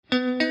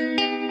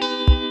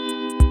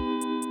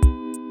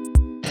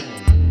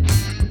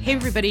Hey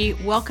everybody,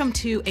 welcome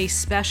to a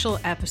special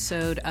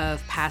episode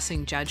of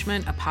Passing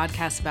Judgment, a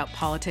podcast about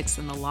politics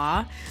and the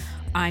law.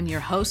 I'm your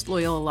host,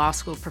 Loyola Law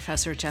School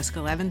professor Jessica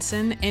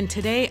Levinson, and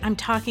today I'm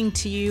talking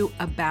to you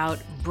about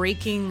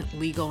breaking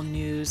legal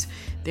news.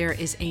 There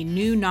is a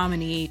new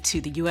nominee to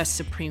the U.S.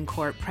 Supreme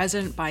Court.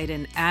 President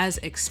Biden, as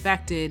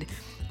expected,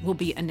 will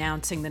be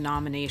announcing the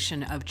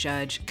nomination of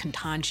Judge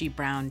Ketanji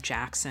Brown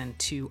Jackson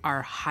to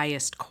our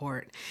highest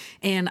court.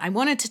 And I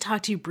wanted to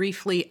talk to you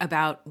briefly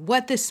about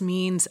what this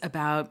means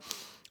about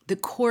the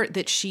court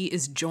that she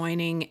is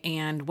joining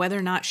and whether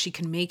or not she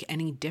can make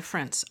any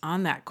difference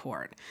on that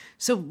court.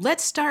 So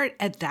let's start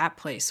at that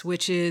place,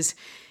 which is,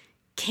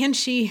 can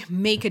she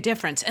make a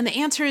difference? And the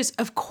answer is,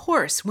 of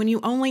course. When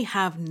you only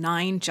have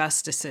 9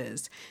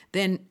 justices,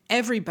 then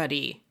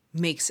everybody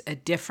makes a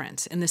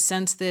difference in the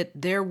sense that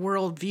their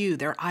worldview,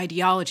 their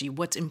ideology,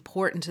 what's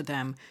important to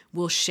them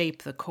will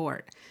shape the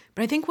court.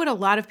 But I think what a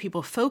lot of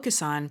people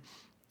focus on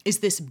is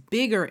this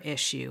bigger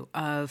issue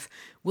of,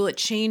 will it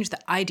change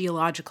the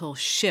ideological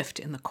shift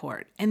in the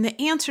court? And the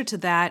answer to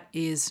that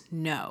is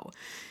no.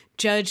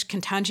 Judge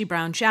Ketanji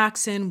Brown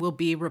Jackson will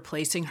be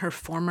replacing her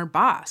former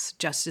boss,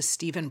 Justice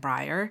Stephen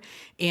Breyer,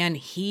 and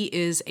he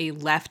is a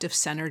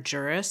left-of-center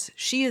jurist.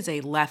 She is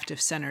a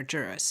left-of-center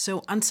jurist.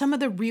 So on some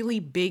of the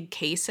really big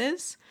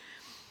cases,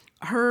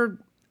 her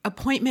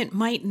appointment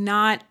might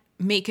not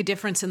make a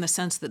difference in the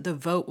sense that the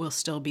vote will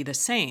still be the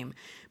same,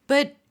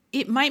 but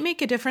it might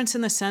make a difference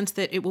in the sense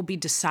that it will be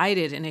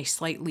decided in a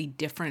slightly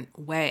different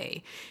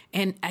way.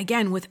 And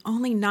again, with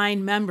only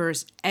 9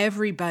 members,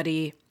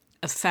 everybody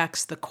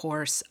affects the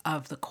course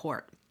of the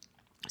court.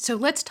 So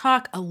let's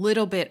talk a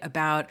little bit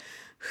about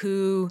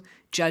who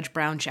Judge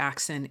Brown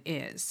Jackson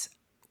is.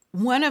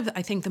 One of,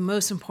 I think, the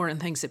most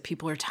important things that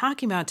people are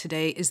talking about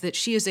today is that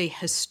she is a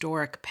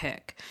historic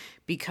pick,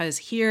 because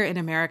here in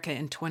America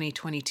in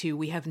 2022,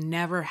 we have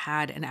never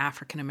had an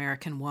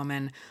African-American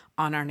woman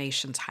on our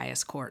nation's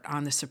highest court,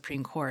 on the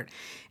Supreme Court,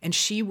 and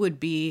she would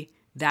be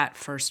that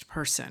first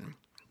person.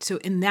 So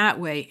in that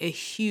way, a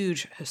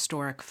huge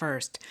historic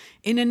first.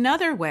 In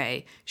another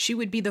way, she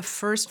would be the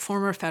first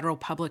former federal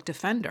public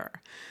defender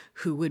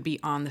who would be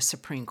on the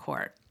Supreme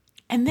Court.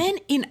 And then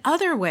in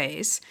other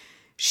ways,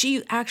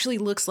 she actually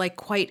looks like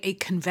quite a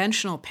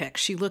conventional pick.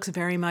 She looks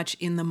very much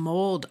in the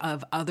mold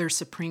of other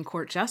Supreme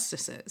Court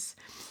justices.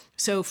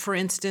 So, for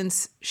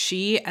instance,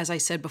 she, as I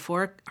said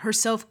before,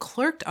 herself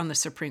clerked on the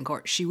Supreme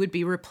Court. She would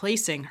be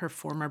replacing her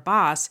former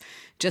boss,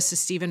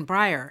 Justice Stephen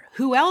Breyer.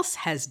 Who else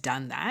has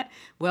done that?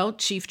 Well,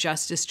 Chief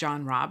Justice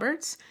John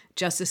Roberts,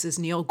 Justices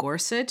Neil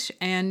Gorsuch,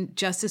 and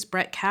Justice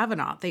Brett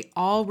Kavanaugh. They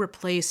all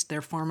replaced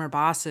their former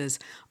bosses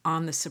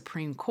on the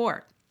Supreme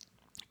Court.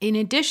 In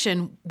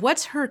addition,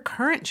 what's her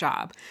current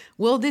job?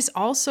 Well, this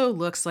also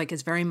looks like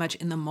it's very much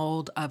in the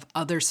mold of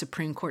other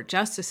Supreme Court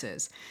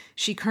justices.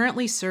 She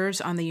currently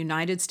serves on the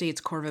United States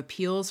Court of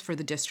Appeals for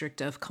the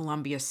District of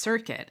Columbia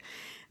Circuit.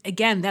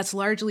 Again, that's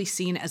largely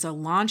seen as a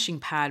launching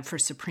pad for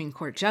Supreme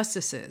Court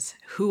justices.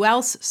 Who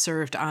else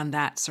served on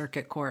that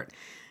circuit court?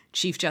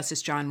 Chief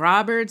Justice John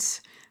Roberts,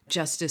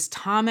 Justice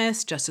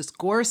Thomas, Justice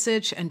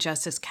Gorsuch, and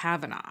Justice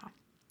Kavanaugh.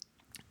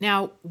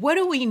 Now, what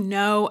do we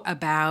know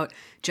about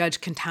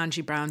Judge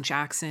Ketanji Brown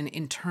Jackson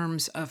in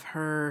terms of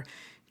her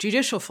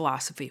judicial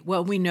philosophy?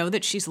 Well, we know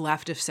that she's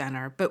left of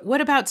center, but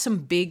what about some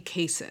big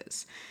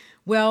cases?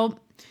 Well,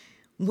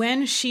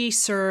 when she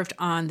served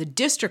on the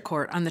district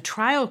court, on the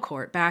trial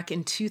court back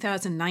in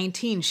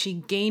 2019, she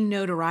gained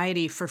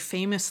notoriety for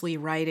famously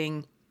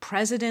writing,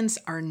 "Presidents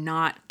are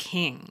not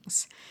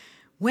kings."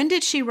 When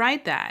did she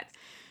write that?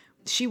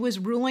 She was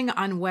ruling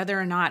on whether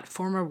or not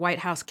former White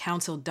House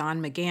counsel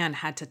Don McGahn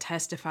had to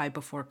testify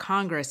before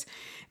Congress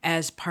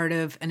as part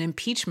of an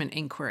impeachment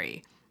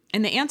inquiry.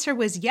 And the answer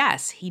was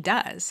yes, he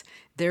does.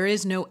 There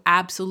is no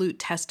absolute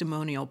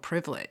testimonial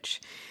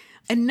privilege.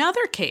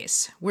 Another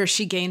case where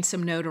she gained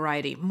some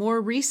notoriety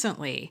more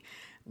recently,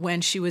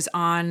 when she was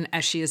on,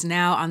 as she is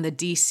now, on the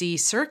D.C.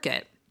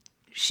 circuit,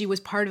 she was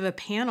part of a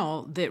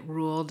panel that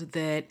ruled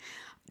that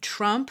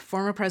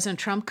former President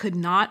Trump, could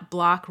not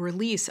block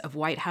release of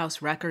White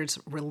House records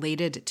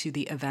related to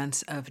the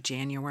events of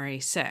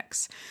January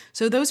 6.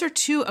 So those are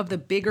 2 of the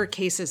bigger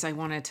cases I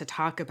wanted to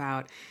talk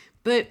about.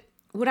 But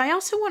what I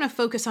also want to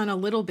focus on a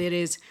little bit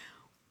is,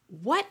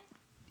 what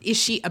is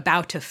she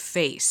about to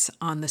face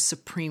on the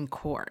Supreme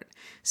Court?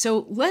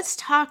 So let's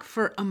talk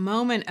for a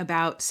moment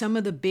about some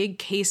of the big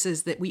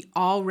cases that we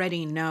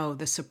already know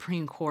the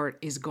Supreme Court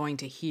is going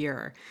to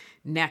hear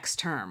next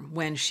term,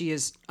 when she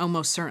is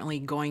almost certainly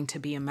going to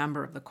be a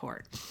member of the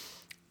court.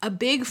 A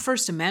big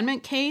First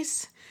Amendment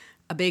case,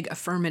 a big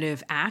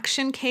affirmative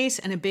action case,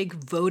 and a big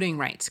voting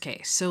rights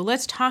case. So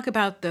let's talk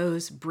about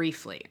those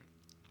briefly.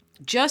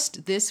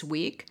 Just this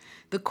week,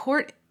 the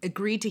court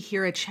agreed to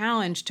hear a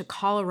challenge to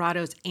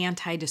Colorado's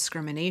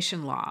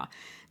anti-discrimination law.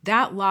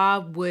 That law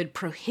would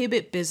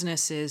prohibit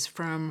businesses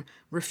from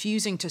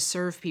refusing to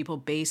serve people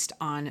based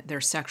on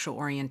their sexual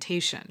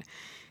orientation.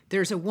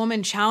 There's a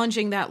woman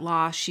challenging that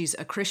law. She's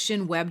a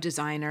Christian web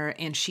designer,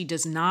 and she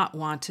does not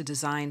want to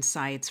design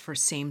sites for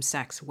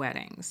same-sex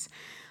weddings.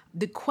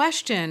 The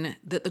question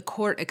that the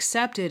court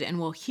accepted and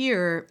will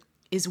hear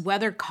is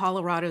whether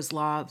Colorado's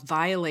law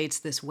violates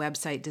this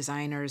website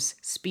designer's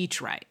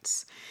speech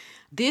rights.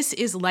 This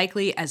is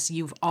likely, as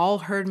you've all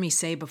heard me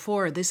say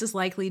before, this is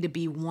likely to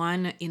be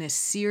one in a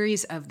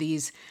series of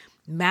these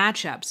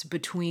matchups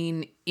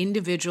between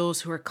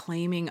individuals who are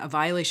claiming a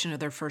violation of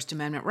their First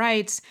Amendment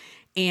rights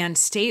and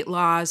state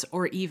laws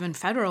or even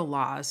federal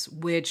laws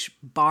which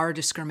bar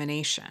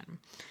discrimination.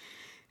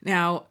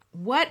 Now,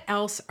 what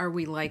else are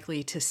we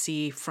likely to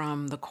see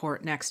from the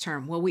court next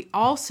term? Well, we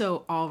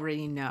also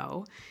already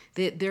know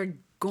that they're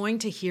going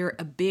to hear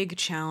a big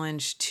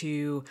challenge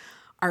to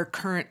our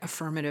current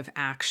affirmative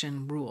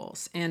action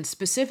rules. And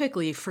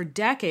specifically, for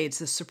decades,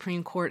 the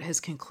Supreme Court has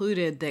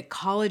concluded that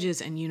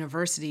colleges and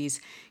universities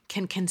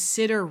can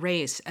consider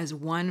race as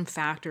one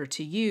factor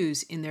to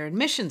use in their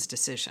admissions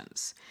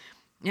decisions.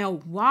 Now,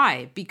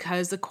 why?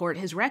 Because the court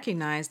has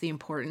recognized the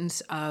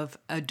importance of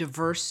a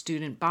diverse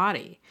student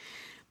body.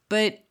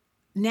 But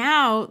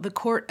now the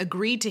court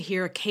agreed to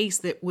hear a case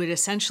that would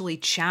essentially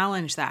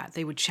challenge that.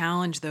 They would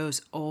challenge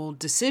those old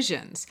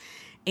decisions.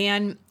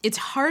 And it's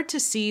hard to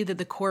see that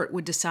the court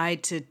would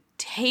decide to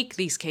take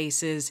these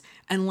cases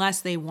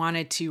unless they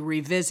wanted to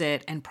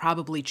revisit and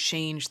probably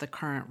change the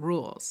current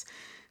rules.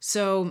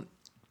 So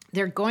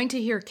they're going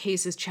to hear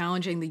cases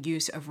challenging the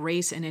use of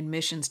race in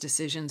admissions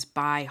decisions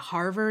by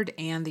Harvard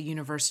and the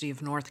University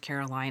of North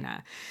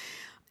Carolina.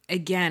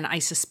 Again, I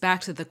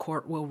suspect that the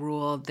court will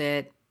rule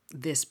that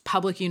this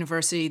public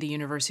university, the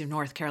University of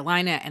North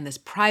Carolina, and this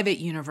private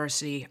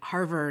university,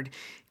 Harvard,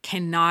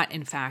 cannot,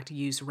 in fact,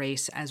 use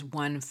race as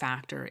one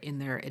factor in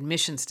their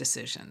admissions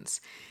decisions.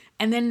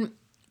 And then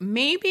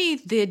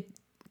maybe the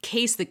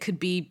case that could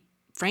be,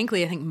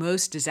 frankly, I think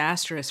most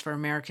disastrous for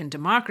American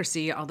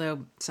democracy,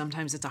 although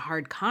sometimes it's a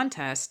hard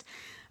contest,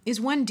 is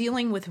one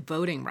dealing with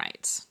voting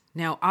rights.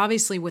 Now,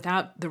 obviously,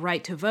 without the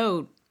right to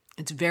vote,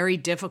 it's very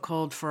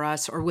difficult for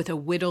us, or with a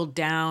whittled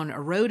down,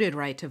 eroded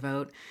right to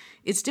vote,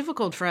 it's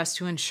difficult for us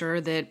to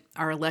ensure that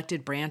our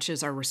elected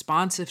branches are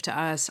responsive to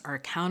us, are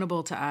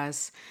accountable to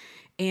us.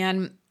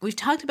 And we've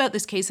talked about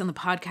this case on the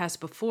podcast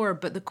before,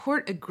 but the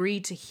court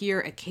agreed to hear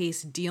a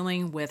case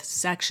dealing with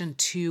Section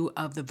 2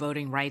 of the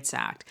Voting Rights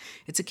Act.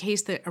 It's a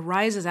case that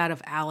arises out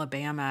of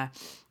Alabama,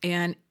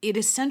 and it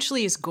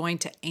essentially is going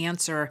to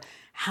answer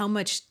how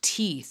much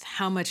teeth,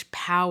 how much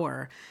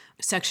power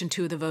Section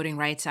 2 of the Voting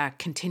Rights Act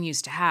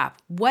continues to have.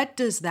 What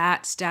does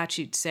that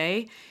statute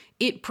say?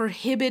 It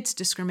prohibits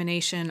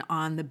discrimination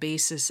on the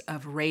basis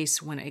of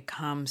race when it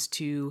comes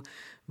to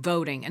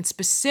voting. And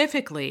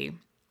specifically,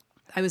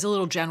 I was a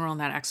little general in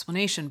that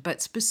explanation,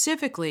 but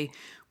specifically,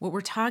 what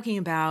we're talking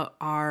about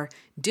are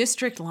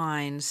district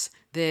lines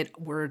that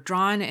were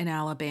drawn in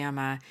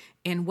Alabama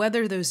and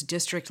whether those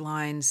district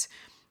lines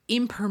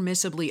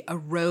impermissibly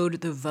erode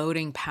the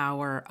voting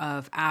power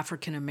of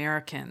African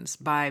Americans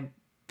by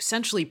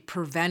essentially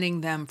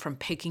preventing them from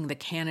picking the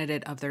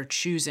candidate of their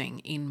choosing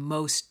in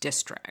most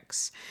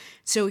districts.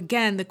 So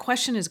again, the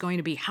question is going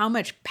to be, how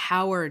much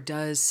power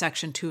does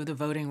Section 2 of the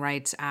Voting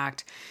Rights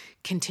Act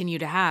continue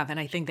to have? And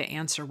I think the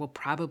answer will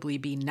probably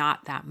be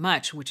not that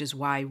much, which is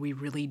why we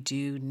really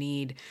do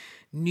need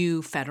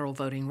new federal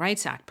Voting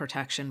Rights Act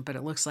protection, but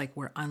it looks like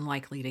we're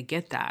unlikely to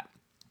get that.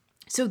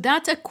 So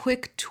that's a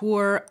quick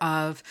tour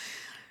of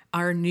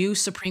our new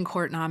Supreme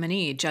Court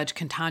nominee, Judge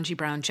Ketanji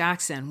Brown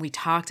Jackson. We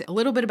talked a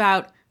little bit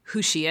about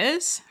who she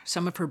is,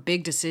 some of her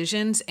big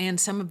decisions, and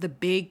some of the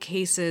big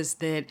cases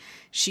that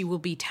she will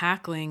be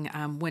tackling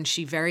when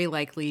she very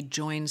likely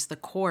joins the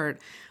court.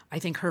 I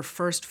think her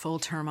first full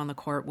term on the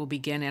court will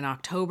begin in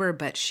October,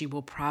 but she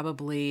will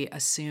probably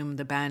assume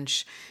the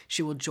bench.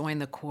 She will join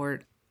the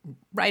court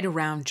right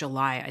around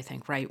July, I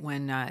think, right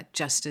when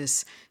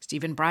Justice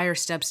Stephen Breyer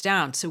steps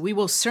down. So we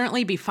will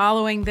certainly be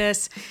following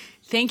this.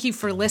 Thank you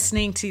for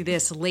listening to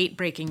this late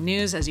breaking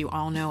news. As you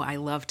all know, I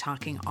love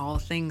talking all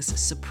things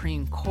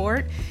Supreme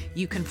Court.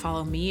 You can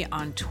follow me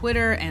on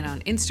Twitter and on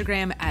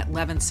Instagram at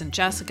Levinson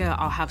Jessica.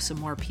 I'll have some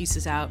more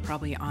pieces out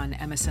probably on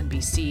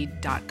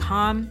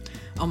MSNBC.com,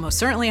 almost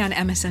certainly on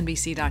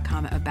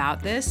MSNBC.com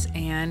about this.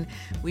 And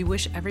we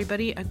wish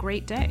everybody a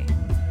great day.